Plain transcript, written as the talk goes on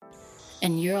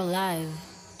And you're live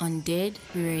on Dead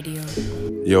Radio.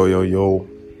 Yo.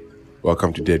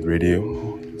 Welcome to Dead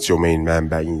Radio. It's your main man,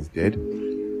 Baggins Dead.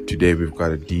 Today we've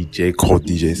got a DJ called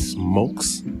DJ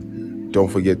Smokes. Don't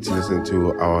forget to listen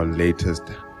to our latest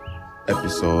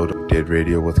episode of Dead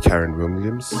Radio with Karen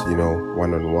Williams. You know,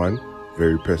 one-on-one,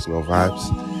 very personal vibes.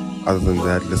 Other than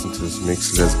that, listen to this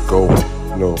mix. Let's go.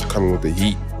 You know, coming with the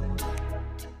heat.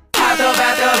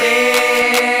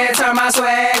 Turn my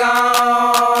swag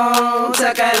on.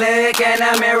 Took a look in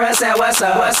the mirror, said, what's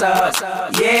up?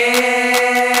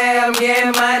 Yeah, I'm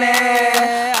getting money.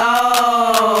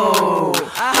 Oh,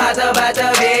 hot about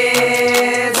the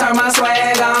bed. Turn my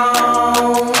swag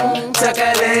on. Took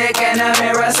a look in the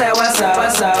mirror, said, what's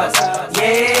up?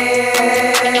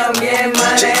 Yeah, I'm getting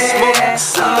money.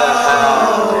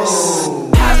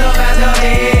 Oh, hot about the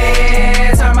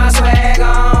bed. Turn my swag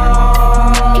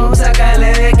on. Took a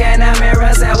look in the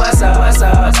mirror, said, what's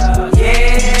up? Yeah,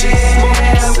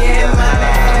 I'm getting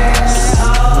money.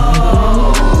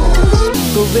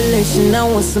 Good relation, I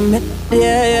want some hit.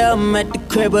 Yeah, I'm at the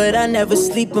crib, but I never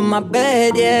sleep in my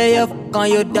bed. Yeah, fuck on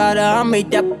your daughter, I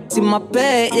made that in my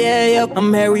bed. Yeah,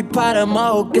 I'm Harry Potter, my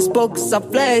hocus pocus, I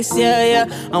flex. Yeah,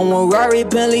 I want Rari,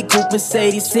 Bentley, Coupe,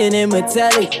 Mercedes, tin and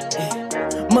metallic.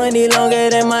 Money longer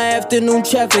than my afternoon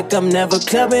traffic. I'm never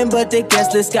clubbing, but the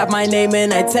guest list got my name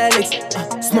in italics.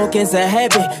 Smoking's a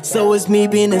habit, so is me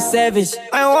being a savage.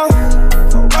 I want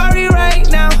Ferrari right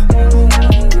now.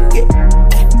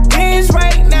 Hands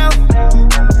right now.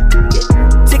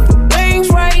 Chicken wings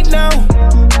right now.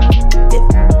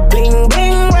 Bling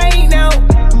bling right now.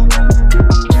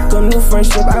 Got new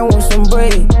friendship, I want some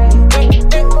bread.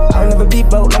 I'll never be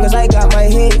broke long as I got my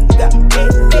head.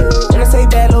 When I say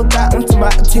bad little dot, I'm to my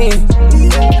 10.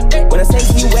 When I say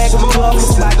G-Wag, I'm 12,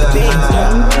 it's like a big.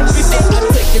 I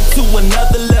take it to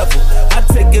another level. I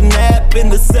take a nap in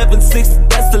the 760,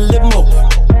 that's the limo.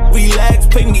 Relax,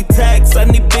 pay me tax, I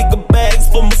need bigger bags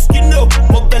for Moschino.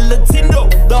 More Valentino,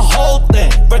 the whole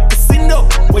thing, red casino.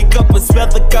 Wake up and smell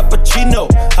the cappuccino.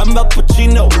 I'm Al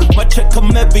Pacino, my check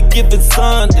come every given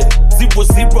Sunday.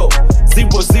 0-0.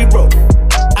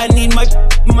 I need my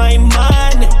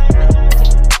money.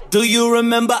 Do you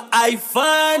remember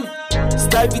iPhone?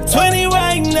 Stevie 20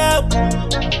 right now.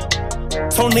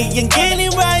 Tony and Kenny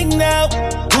right now.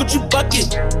 Gucci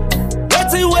bucket.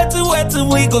 Wet till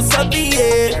we go Sunday,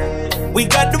 yeah. We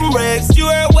got them racks, you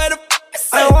heard where the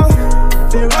I want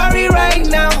Ferrari right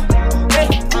now.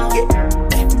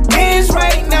 Hands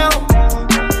right now.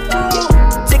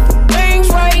 Chicken wings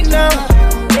right now.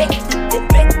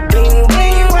 Bling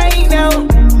bling right now.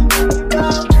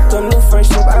 Got new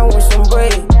friendship, I want some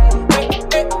bread.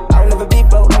 I'll never be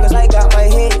broke long as I got my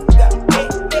head.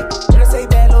 When I say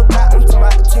bad little dot, I'm to my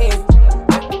 10.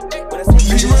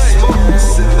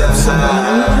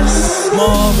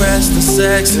 More rest and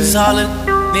sex is all it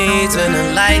needs in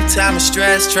a lifetime of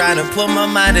stress. Trying to put my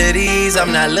mind at ease.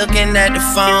 I'm not looking at the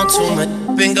phone, too much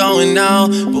been going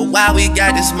on. But while we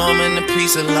got this moment of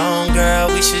peace alone, girl,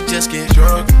 we should just get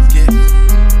drunk,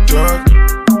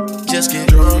 just get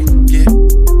drunk,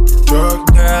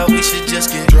 girl, we should just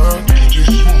get drunk,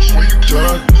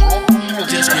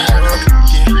 just get drunk.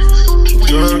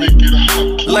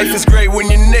 Life is great when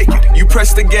you're naked. You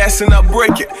press the gas and I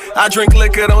break it. I drink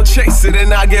liquor, don't chase it.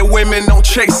 And I get women, don't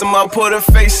chase them. I put her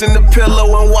face in the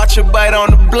pillow and watch her bite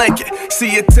on the blanket. See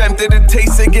you tempted to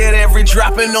taste it, get every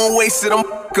drop and don't waste it. I'm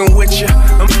f***ing with you,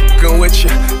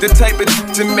 The type of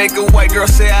to make a white girl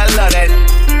say I love that.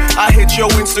 I hit your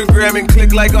Instagram and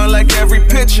click like on like every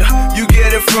picture. You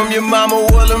get it from your mama,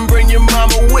 well and bring your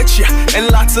mama with you. And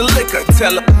lots of liquor,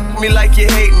 tell her me like you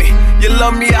hate me. You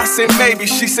love me, I say maybe.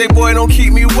 She say boy don't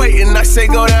keep me waiting. I say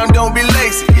go down, don't be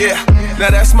lazy, yeah. Now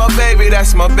that's my baby.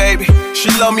 She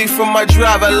love me for my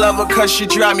drive, I love her cause she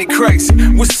drive me crazy.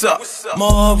 What's up?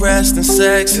 More rest and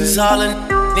sex is all it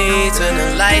needs in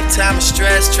a lifetime of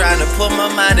stress. Trying to put my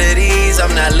mind at ease.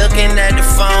 I'm not looking at the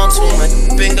phone, too much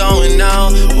been going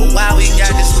on. But while we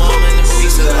got this moment of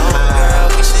peace alone, girl,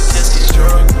 we should just get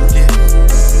drunk,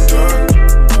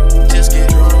 just get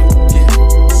drunk,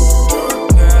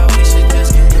 girl, we should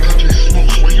just get drunk.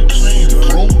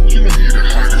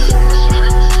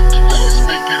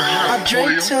 I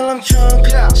drink till I'm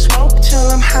drunk, smoke till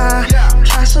I'm high,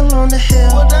 castle on the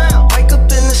hill, wake up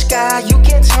in the sky. You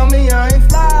can't tell me I ain't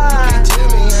fly.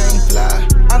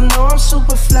 I know I'm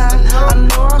super fly.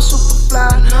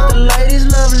 The ladies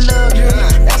love luxury.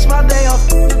 That's my day off.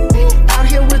 Out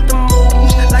here with the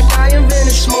moves, like I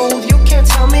invented smooth. You can't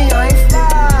tell me I ain't fly.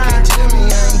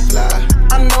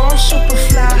 I know I'm super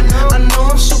fly.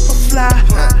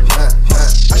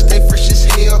 I stay fresh as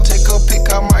hell. Take a pic,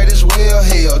 I might as well.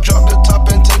 Hell, drop the top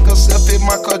and take a selfie.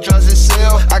 My car drives itself.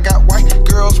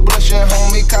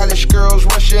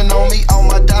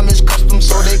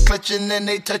 watching and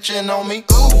they touching on me.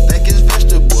 Ooh, think it's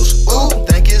vegetables. Ooh,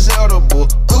 think it's edible.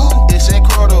 Ooh, it's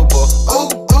incredible. Ooh,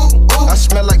 ooh, ooh. I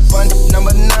smell like bun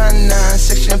number 99,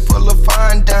 section full of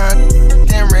fine dine.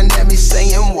 Staring at me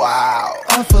saying, wow.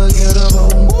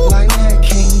 Unforgettable, like that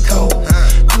King Cole.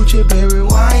 Gucci berry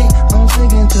wine, I'm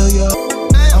singing to you.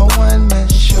 A one-man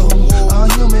show, a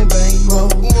human bankroll.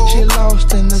 She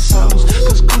lost in the sauce,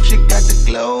 cause Gucci got the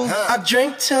glow. I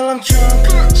drink till I'm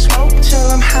drunk, smoke till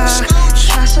I'm high.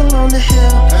 Castle on the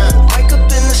hill, wake up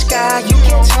in the sky. You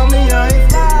can't tell me I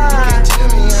ain't fly. You can't tell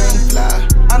me I ain't fly.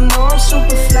 I know I'm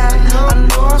super fly, I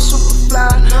know I'm super fly.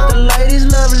 The ladies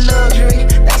love luxury,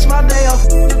 that's my day off.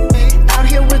 Out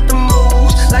here with the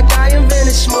moves, like I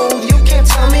invented smooth. You can't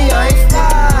tell me I ain't fly.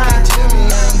 You can't tell me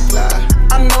I ain't fly.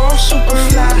 I know I'm super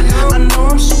fly, I know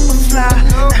I'm super fly.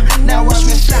 Now watch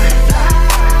me fly.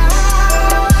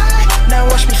 Now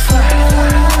watch me fly.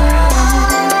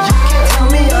 You can't tell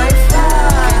me I ain't fly.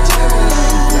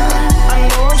 I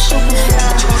know I'm super fly,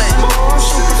 I know I'm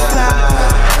super fly.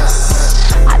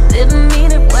 I didn't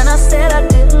mean it when I said I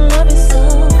didn't love you so.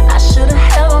 I should've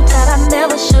held on tight, I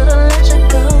never should've let you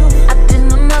go. I didn't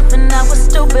know nothing, I was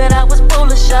stupid, I was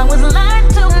foolish, I was lying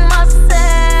to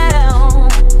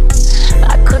myself.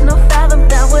 I couldn't have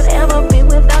fathomed I would ever be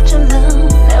without your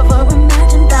love. Never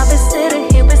imagined I'd be sitting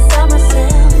here beside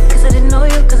myself. Cause I didn't know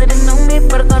you, cause I didn't know me,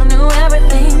 but I thought I knew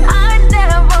everything. I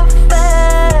never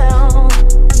felt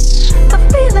the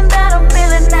feeling that I'm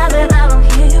feeling now that I don't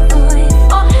hear your voice.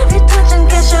 Or have you touch and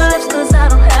kiss your lips cause I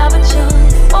don't have a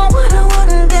choice. Or what I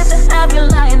wouldn't get to have you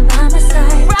lying by my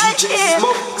side right here.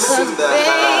 Cause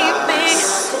baby,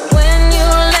 when you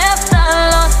left I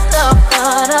lost a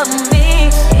part of me.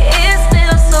 It's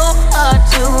still so hard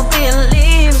to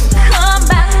believe. Come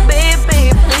back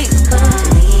baby, please, cause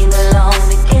we belong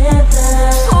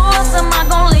together. Who else am I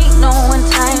gonna lean on when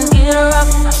times get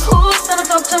rough? Who's gonna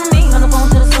talk to me on the phone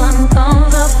till the sun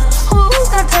comes up? Who's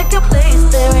gonna take your place?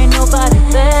 There ain't nobody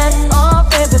there. Oh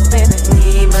baby, baby,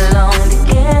 we belong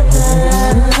together.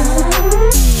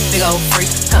 Big old freak,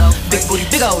 big booty,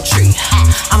 big old tree.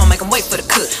 I'ma make 'em wait for the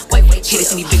cook. Wait, hit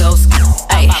it in these big old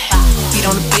ayy. Feet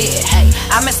on the bed, hey.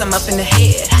 I mess him up in the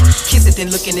head. Kiss it,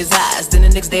 then look in his eyes. Then the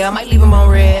next day I might leave him on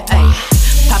red, ayy.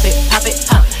 Pop it,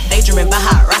 daydreaming by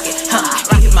hot rocket,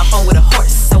 I hit my phone with a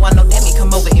horse, so I know that me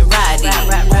come over and ride it.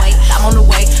 Right, I'm on the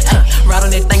way, ride on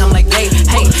that thing, I'm like, hey.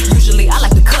 Usually I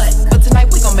like to cut, but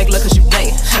tonight we gon' make love cause you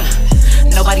play.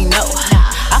 Nobody know,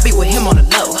 I be with him on the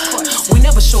low. We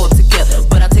never show up together,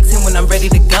 but I text him when I'm ready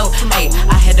to go. Hey,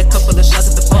 I had a couple of shots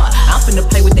at the bar. I'm finna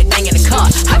play with that thing in the car.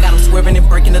 I got him swerving and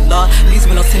breaking the law. Leaves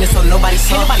with no sentence, so nobody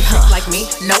saw. Ain't nobody freak like me,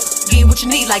 nope. Get what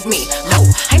you need like me, nope.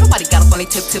 Ain't nobody got up on they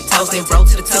tip-toes, then roll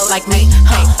to the tip like me.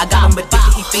 Hey, I got him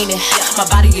addicted, he fiending. My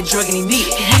body a drug and he need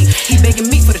it. He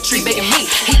begging me for the treat, begging me.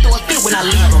 He throw a fit when I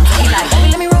leave him. He like,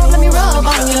 baby, let me rub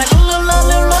on you like a little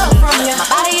love from you. My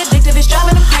body addictive, it's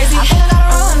driving him crazy. I gotta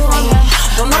run from you.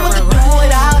 Don't know what to do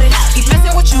without it. He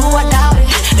messing with you, I doubt it.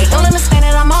 They don't understand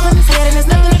it, I'm all in his head and there's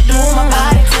nothing to do with my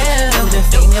body. You've been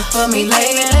feeling for me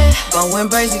lately, going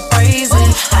crazy.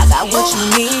 I got what you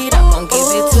need, I'm gon' give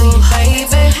it to you,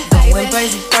 baby. Going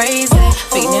crazy,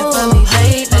 feeling for me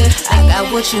lately. I got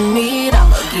what you need,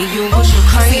 I'ma give you what you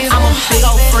crave. I'm a big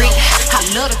old freak, I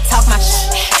love to talk my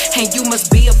shit. And you must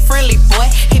be a friendly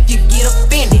boy if you get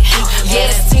offended.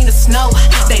 Yeah, it's Tina Snow,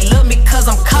 they love me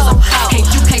cause I'm cold. And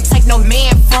you can't take no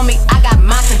man from me, I got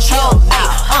my control.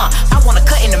 I wanna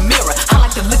cut in the mirror, I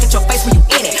like to look at your face when you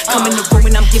in it. Come in the room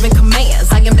and I'm giving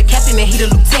commands, I am the captain and he the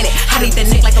lieutenant. I need that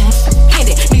neck like a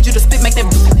pendant, need you to spit, make that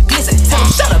listen. Tell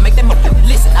him shut up, make that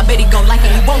listen. I bet he gon' like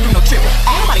it, he won't do no tripping.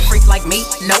 Ain't nobody freak like me,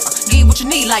 nope. Get what you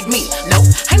need like me, nope.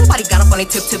 Ain't nobody got up on they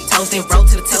tip-toes, then roll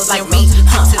to the tip like me.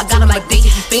 I got him like D, he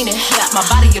fiending. My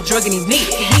body a drug and he need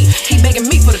it. He begging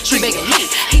me for the treat, begging me.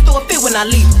 He throw a fit when I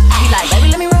leave. He like, baby,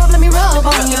 let me rub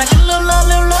on you like a little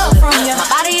love from you. My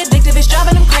body addictive, it's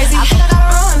driving him crazy. I gotta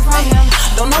run from him.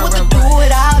 Don't know what to do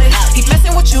without it. He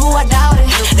messing with you, I doubt it.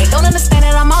 They don't understand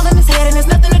it, I'm all in his head and there's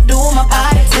nothing to do with my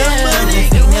body.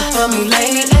 Feeling for me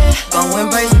lately, going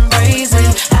crazy.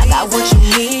 I got what you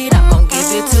need, I'm gon' give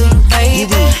it to you,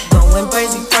 baby. Going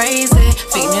crazy,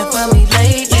 feeling for me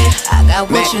lately. I got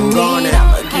what you need,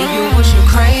 I'ma give you what you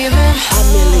craving. A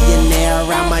millionaire,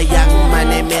 I'm a young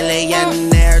money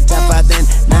millionaire, tougher than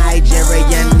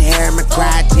Nigerian hair. My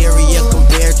criteria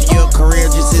compared to your career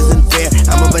just isn't fair.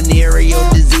 I'm a venereal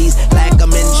disease, like a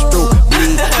menstrual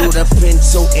bleed through the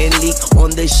pencil and leak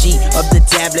on the sheet of the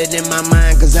tablet in my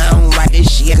mind. Cause I don't write this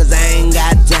shit, cause I ain't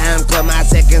got time. Cause my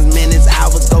seconds, minutes,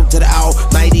 hours go to the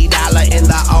almighty dollar and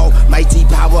the almighty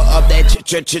power of that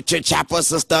chopper,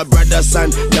 sister, brother,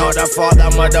 son, daughter, father,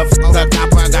 motherfucker,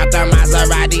 copper. Got the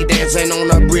Maserati dancing on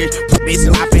the bridge. Be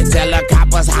sloppy, tell the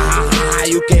coppers, ha ha ha ha.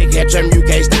 You can't catch them, you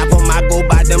can't stop them. I go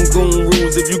by them goon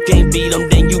rules. If you can't beat them,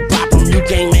 then you pop them. You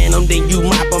can't man them, then you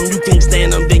mop them. You can't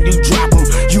stand them, then you drop them.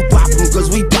 You pop them, cause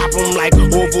we pop them like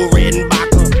over red and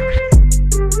vodka.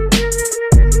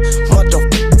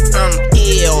 I'm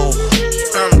ill.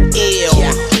 I'm ill.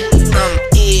 Yeah. I'm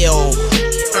ill.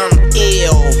 I'm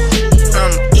ill.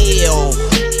 I'm ill.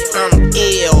 I'm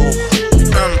ill.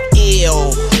 I'm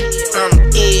ill. I'm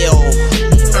ill.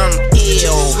 I'm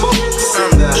ill.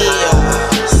 I'm ill.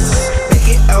 Make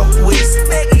it out west,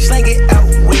 slang it out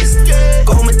west.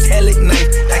 Go metallic knife,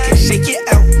 I can shake it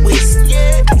out west.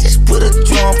 I just put a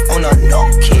drum on a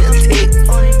no-kill tick.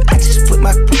 I just put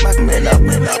my man up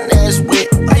and that's wet.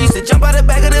 I used to jump out the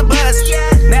back of the bus,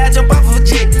 now I jump off of a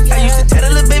jet. I used to tell the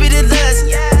little baby to lust,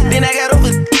 then I got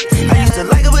over. I used to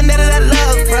like her, but now that I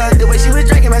love her, the way she was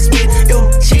drinking my spit, it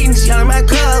was cheating, she on my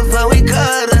cover, we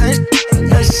cut her.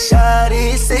 A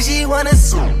shawty say she wanna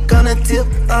suck on a tip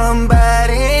on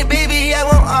body. Baby, I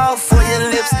want all for your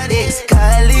lips.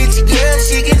 Ex-college girl,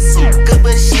 she can suck up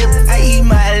a ship. I eat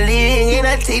my leg and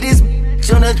I take this bitch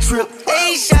on a trip.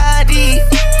 Hey, shawty,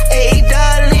 hey,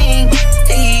 darling,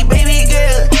 hey, baby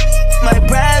girl, my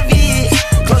private.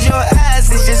 Close your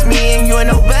eyes, it's just me and you and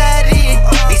nobody.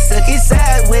 They suck it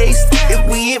sideways if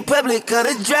we in public or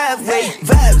the driveway.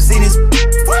 Vibes in this,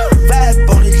 vibe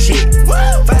on the chick,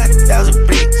 5,000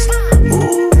 bricks.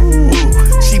 Ooh,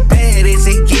 she bad as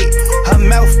it get. Her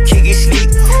mouth kicking sleek.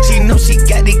 She know she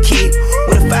got the kid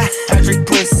with a 500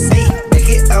 pussy. Make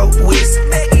it out west,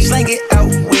 slang it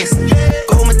out west.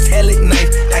 Go metallic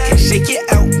knife, I can shake it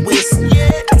out west.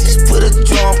 I just put a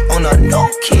drum on a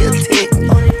no-kill tick.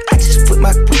 I just put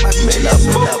my man up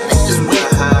and up. That's wet.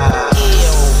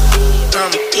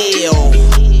 I'm ill.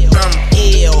 I'm ill. I'm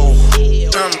ill.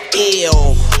 I'm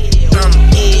ill. I'm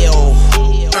ill.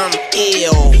 I'm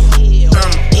ill.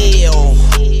 I'm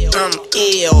ill.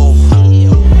 Ill.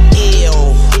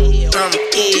 I'm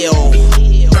ill. I'm ill.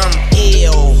 I'm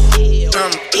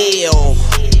ill.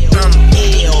 I'm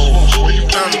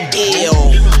ill. I'm ill.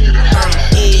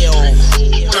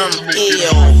 I'm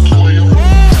ill.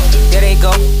 There they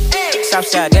go.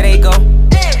 Southside, there they go.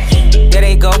 There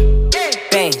they go.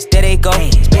 Bangs, there they go.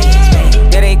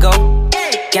 There they go.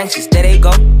 Gangsters, there they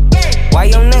go. Why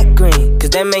your neck green? Cause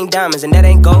them ain't diamonds and that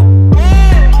ain't gold.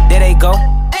 There they go.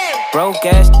 Broke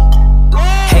ass.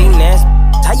 Hating ass.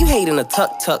 How you hating a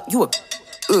tuck? You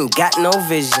ain't got no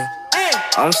vision.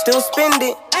 I'm still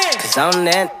spending. Cause I'm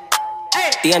that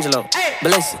D'Angelo,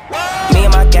 Balenci. Me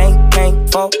and my gang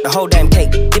for the whole damn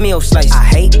cake. Give me your slice. I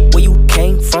hate where you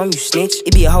came from, you snitch.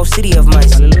 It be a whole city of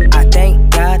mice. I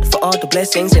thank God for all the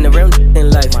blessings and the real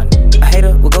in life. A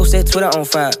hater will go set Twitter on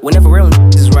fire whenever real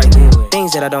is right.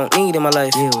 Things that I don't need in my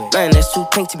life. Man, that's too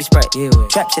pink to be Sprite.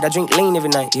 Trap shit, I drink lean every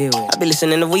night. I be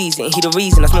listening to Weezy and he the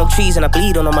reason I smoke trees and I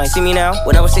bleed on the mic. See me now?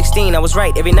 When I was 16, I was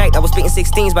right. Every night I was spitting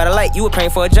 16s by the light. You were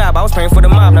praying for a job, I was praying for the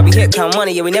mob. Now we here count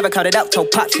money, yeah, we never counted out.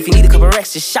 Told pops if you need a couple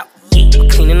racks, just shout.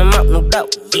 Cleaning them out, no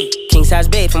doubt. King size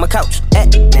bed for my couch.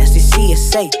 Nasty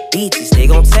CSA, beaches, they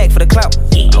gon' tag for the clout.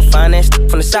 I'll find that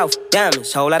from the south.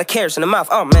 Diamonds, whole lot of carrots in the mouth.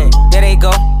 Oh man, there they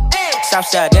go.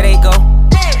 Southside, there they go.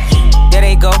 There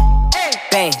they go.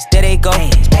 Bangs, there they go.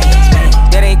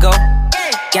 There they go.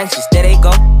 Gangsters, there they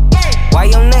go. Why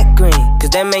your neck green? Cause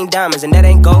them ain't diamonds and that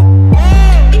ain't gold.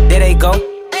 There they go.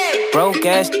 Broke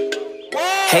ass.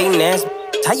 Hating ass.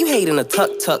 How you hating a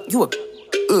tuck? You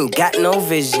ain't got no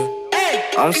vision.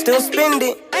 I'm still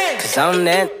spending. Cause I'm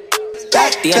that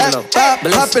D'Angelo,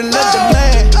 Balenci. Poppin' let the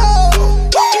man.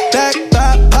 That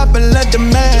vibe, poppin' let the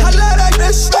man. I love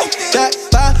that shit. That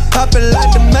vibe, poppin'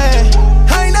 let the man.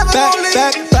 I ain't never gonna leave.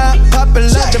 That vibe,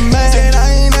 poppin' let the man. Said I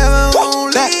ain't never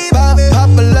gonna leave. That vibe,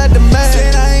 poppin' let the man.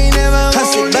 Said I ain't never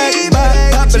gonna leave. That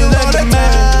vibe, poppin' let the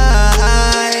man.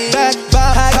 That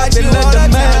vibe, poppin' let the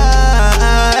man.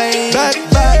 That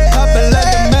vibe, poppin' let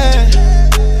the man.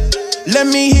 Let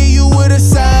me hear you with a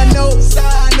side note.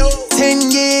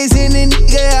 10 years in a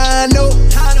nigga, I know.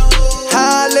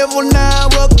 High level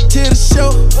now, welcome to the show.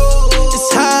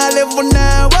 It's high level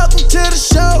now, welcome to the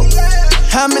show.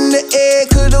 I'm in the air,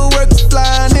 cause the work is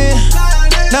flying in.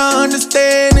 Now I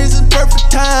understand this is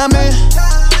perfect timing.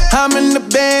 I'm in the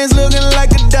bands looking like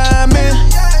a diamond.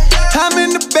 I'm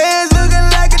in the bands looking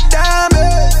like a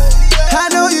diamond.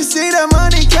 I know you see the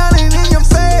money counting in your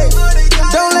face.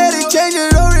 Don't let it change you,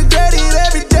 don't regret it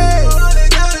every day.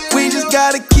 We just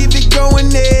gotta keep it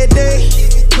going every day.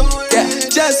 Yeah,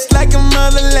 just like a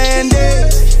motherland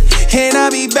is. And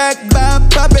I'll be back by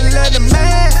popular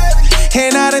demand.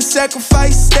 And I done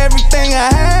sacrificed everything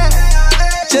I had.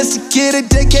 just to get a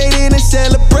decade in and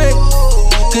celebrate.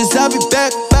 Cause I'll be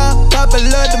back by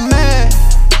popular demand.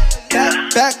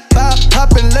 Back by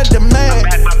popular demand.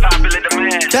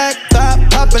 Back by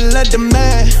popular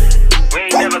demand.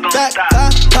 Back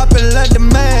by popular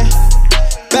demand.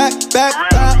 Back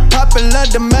by popular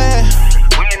demand.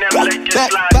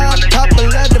 Back by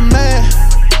popular demand.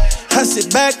 I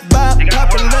said back by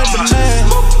popular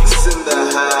demand.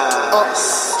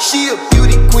 She a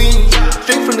beauty queen,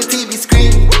 straight from the TV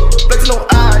screen. Flexing on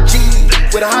IG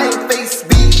with a high face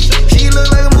beat. She look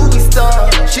like a movie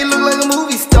star. She look like a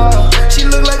movie star. She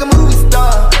look like a movie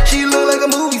star. She look like a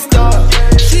movie star.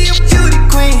 She a beauty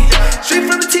queen, straight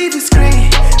from the TV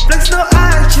screen. Flexing on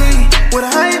IG with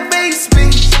a high face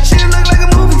beat. She look like a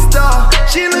movie star.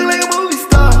 She look like a movie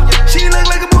star. She look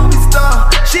like a movie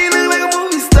star. She look like a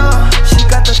movie star. She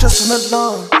got that dress on her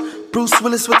lawn. Bruce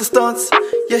Willis with the stunts.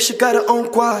 Yeah, she got her own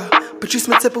choir. Patrice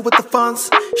Matippa with the funds.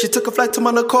 She took a flight to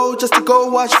Monaco just to go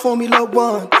watch Formula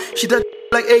One. She did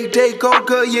like 8 day, go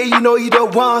girl, yeah, you know you the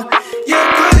one. Yeah,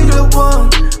 girl, you the one.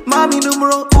 Mommy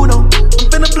numero uno. I'm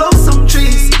finna blow some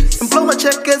trees and blow my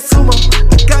check at Sumo.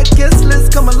 I got guest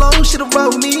list, come along, she don't ride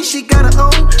with me. She got her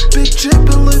own big trip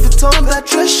in Louis Vuitton. That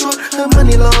dress short, her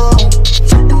money long.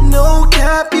 And no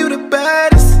cap, you the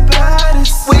baddest.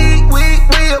 Way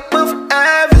above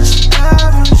average.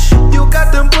 You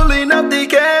got them pulling up the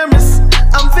cameras.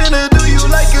 I'm finna do you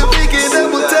like a big and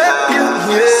double tap.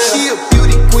 Yeah. She a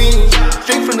beauty queen,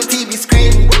 straight from the TV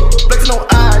screen. Flexing on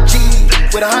IG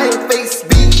with a high face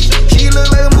beat. She look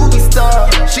like a movie star.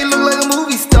 She look like a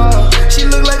movie star. She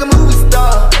look like a movie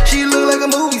star. She look like a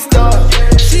movie star.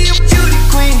 She a beauty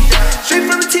queen, straight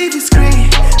from the TV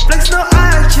screen. Flexing on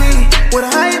IG with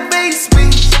a high face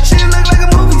beat. She look like a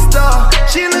movie star.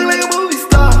 She look like a movie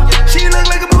star. She look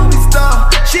like a movie star.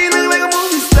 She look like a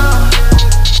movie star.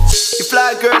 You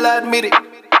fly, girl, I admit it.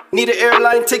 Need an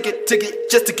airline ticket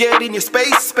just to get in your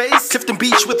space. Clifton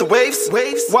Beach with the waves.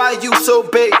 Why you so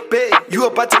big? You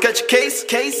about to catch a case?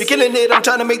 You're killing it. I'm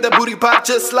trying to make that booty pop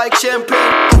just like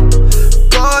champagne.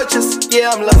 Gorgeous,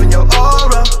 yeah, I'm loving your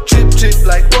aura. Drip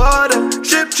like water.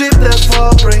 Drip, that's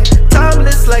heartbreak.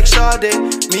 Timeless like Sade.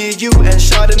 Me, you, and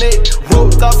Chardonnay.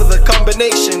 Rolled off of the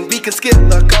combination. We can skip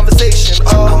the conversation.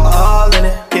 Oh, I'm all in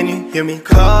it. Can you hear me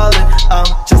calling? I'm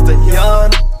just a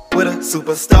young with a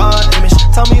superstar image.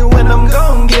 Tell me when I'm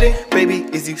gon' get it. Baby,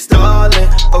 is you stalling?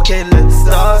 Okay, let's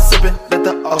start sipping. Let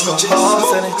the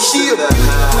alcohol set in. She a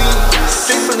queen,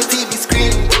 straight from the TV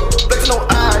screen. Flexing on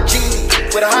IG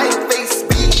with a high face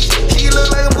beat. She look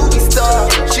like a movie star.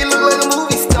 She look like a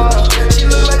movie star. She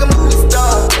look like a movie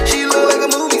star. She look like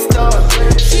a movie star.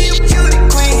 She a beauty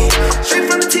queen, straight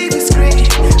from the TV screen.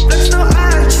 Flexing on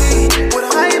IG with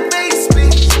a high face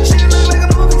beat. She look like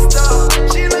a movie star.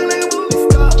 She look like a movie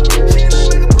star. She look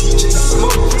like a movie star.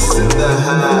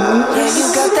 Yeah, you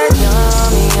got that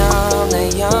yummy, that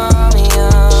yummy,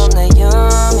 that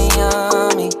yummy,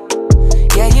 yummy.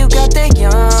 Yeah, you got that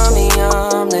yummy,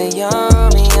 that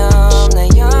yummy, that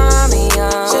yummy,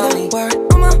 yummy. Say the word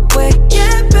on my way.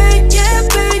 Yeah, babe, yeah,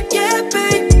 babe, yeah,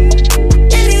 babe.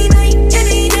 Any night,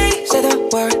 any day. Say the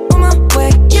word on my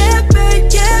way. Yeah, babe,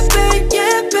 yeah, babe,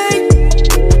 yeah, babe.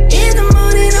 In the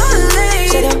morning or late.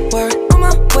 Say the word on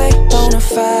my way.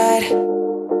 Bonafide.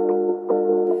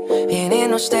 Ain't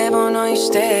no stable, no, you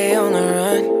stay on the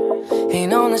run.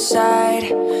 Ain't on the side,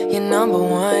 you're number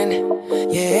one.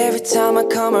 Yeah, every time I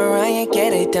come around, you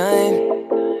get it done.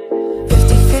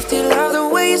 50-50, love the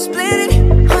way you split it.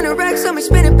 100 racks on me,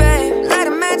 spin it, babe. Light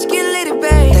a match, get lit,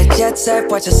 babe. That jet set,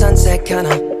 watch the sunset,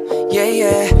 kinda.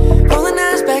 Yeah. Rolling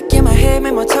eyes back in my head,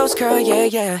 make my toes curl,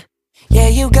 yeah. Yeah,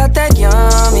 you got that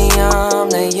yummy,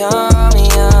 that yummy,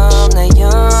 that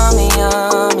yummy,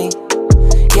 yummy.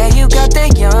 Yeah, you got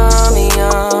that yummy,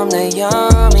 that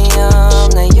yummy,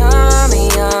 that yummy,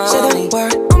 yummy. Say the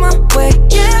word on my way.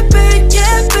 Yeah, babe,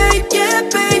 yeah, babe, yeah,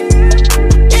 babe.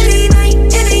 Any night,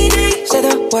 any day. Say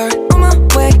the word on my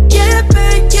way. Yeah,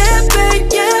 babe, yeah,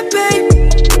 babe, yeah, babe.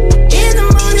 In the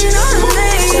morning or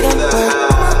late. Say the word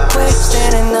on my way.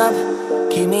 Standing up,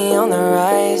 keep me on the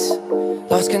rise.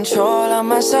 Lost control of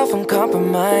myself, I'm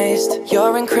compromised.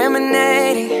 You're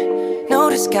incriminating, no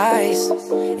disguise.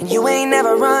 And you ain't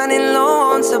never running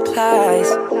low on supplies.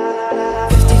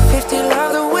 50-50,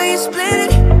 love the way you split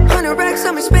it. 100 racks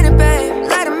on me, spin it, babe.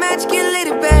 Light a match, get lit,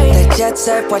 babe. That jet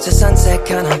set, watch the sunset,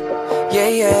 kinda.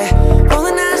 Yeah.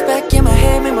 Rolling eyes back in my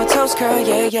head, make my toes curl,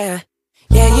 yeah.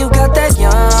 Yeah, you got that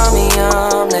yummy,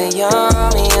 that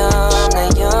yummy,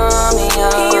 that yummy,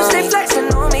 yummy. You stay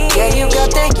flexing on me. Yeah, you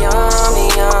got that yummy,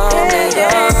 that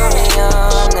yummy,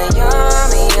 that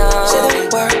yummy, yummy. Say the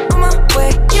word on my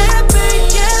way. Yeah, babe,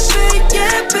 yeah, babe,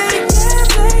 yeah, babe.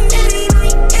 Any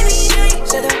night, any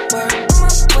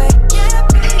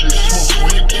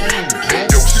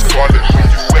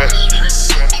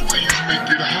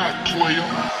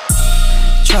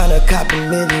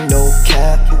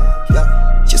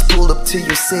to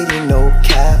your city, no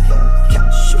cap.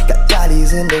 Got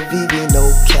daddies in the VV, no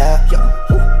cap.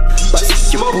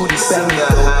 Bust your booty, bang,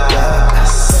 go back.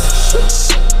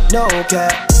 No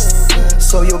cap.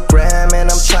 So your gram and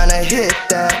I'm tryna hit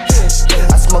that.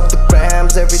 I smoke the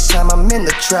grams every time I'm in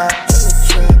the trap.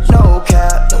 No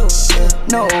cap,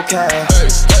 no cap.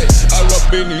 Hey, I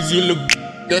rap in these yellow,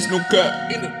 that's no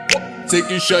cap.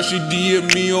 Taking shots, she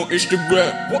DM me on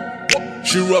Instagram.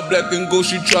 She rap black and gold,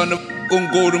 she tryna on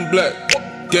gold and black.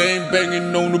 Gang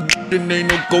banging on the and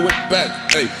ain't no going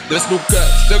back. Hey, that's no cap.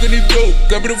 Stuck in the dope,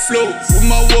 cover the flow with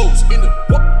my woes.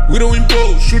 We don't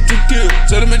impose, shoot to kill,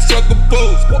 tell them and truck a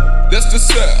pose. That's the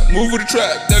sad, move with the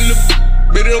track, that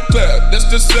little bit it'll clap. That's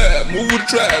the sad, move with the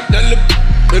track, that little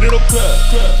bit it'll clap.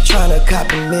 Tryna cop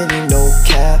a milli, no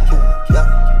cap.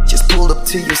 Just pulled up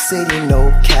to your city,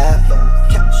 no cap.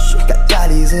 Got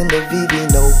daddies in the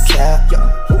VV, no cap.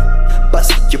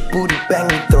 Bust your booty, bang,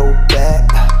 throw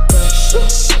back.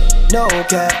 No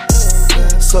cap.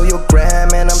 So your gram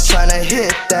and I'm tryna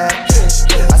hit that.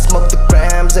 I smoke the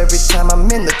grams every time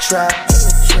I'm in the trap.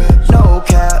 No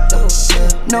cap,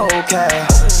 no cap.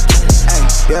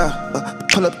 Ay, yeah,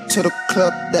 pull up to the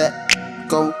club that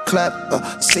go clap.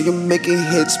 Say you're making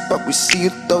hits, but we see you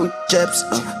throw jabs.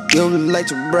 You don't like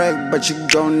to brag, but you're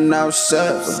going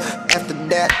outside. After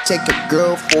that, take a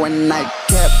girl for a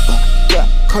nightcap. Yeah,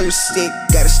 call you sick,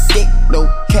 got a stick, no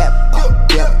cap.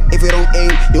 Yeah, if you don't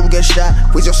aim, you'll get shot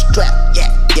with your strap. Yeah.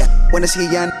 When I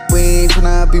see young wings,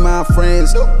 tryna be my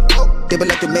friends. They be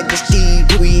like to make the Steve,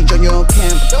 do we join your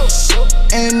camp?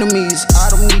 Enemies, I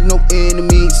don't need no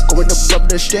enemies. Going above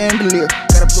the chandelier,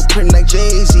 got a blueprint like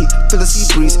Jay-Z. Feel the sea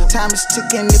breeze, time is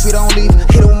ticking if we don't leave.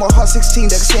 Hit it with my heart 16,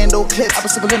 that can stand no clip. I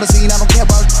been sipping in the scene, I don't care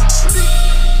about.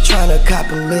 Tryna cop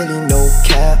a milli, no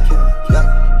cap.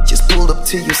 Just pulled up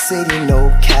to your city, no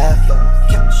cap.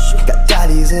 Got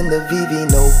daddies in the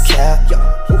VV, no cap.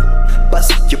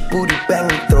 Bust your booty, bang,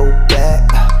 throw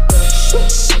back.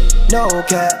 No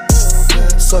cap.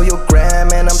 So your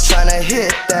gram and I'm tryna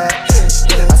hit that.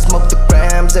 I smoke the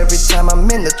grams every time I'm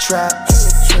in the trap.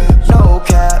 No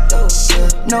cap,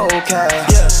 no cap.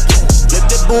 Yeah, let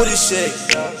that booty shake,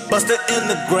 bust it in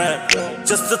the gram.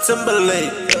 Just a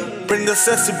Timberlake, bring the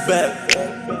sexy back.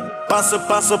 Bounce it,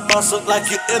 bounce it, bounce it like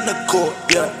you in the court.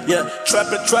 Yeah, trap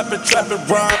it,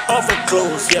 rhyme off her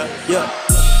clothes. Yeah.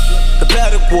 The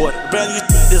paddock water, brand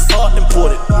new is all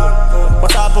imported. My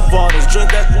type of bottles,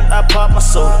 drink that, I pop my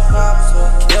soda.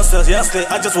 Yesterday,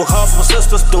 I just walk home from my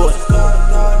sister's door.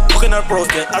 Cooking up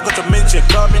roasting, I got the mention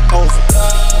coming over.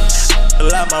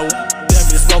 Like my damn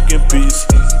me smoking peace.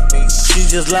 She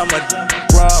just like my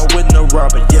raw with no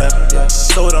rubber, yeah.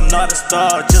 Told I'm not a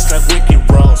star, just like Ricky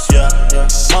Ross, yeah.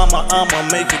 Mama, I'ma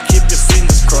make it, keep your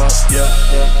fingers crossed, yeah.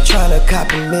 Tryna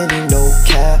cop a milli, no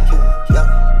cap.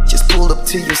 Just pulled up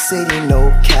to your city,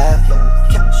 no cap.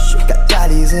 Got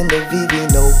daddies in the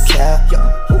VV, no cap.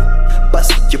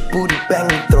 Bust your booty, bang,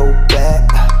 throw back.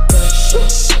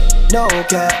 No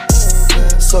cap.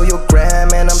 So your gram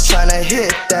and I'm tryna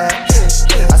hit that.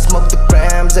 I smoke the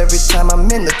grams every time I'm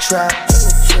in the trap.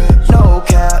 No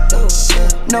cap,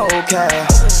 no cap.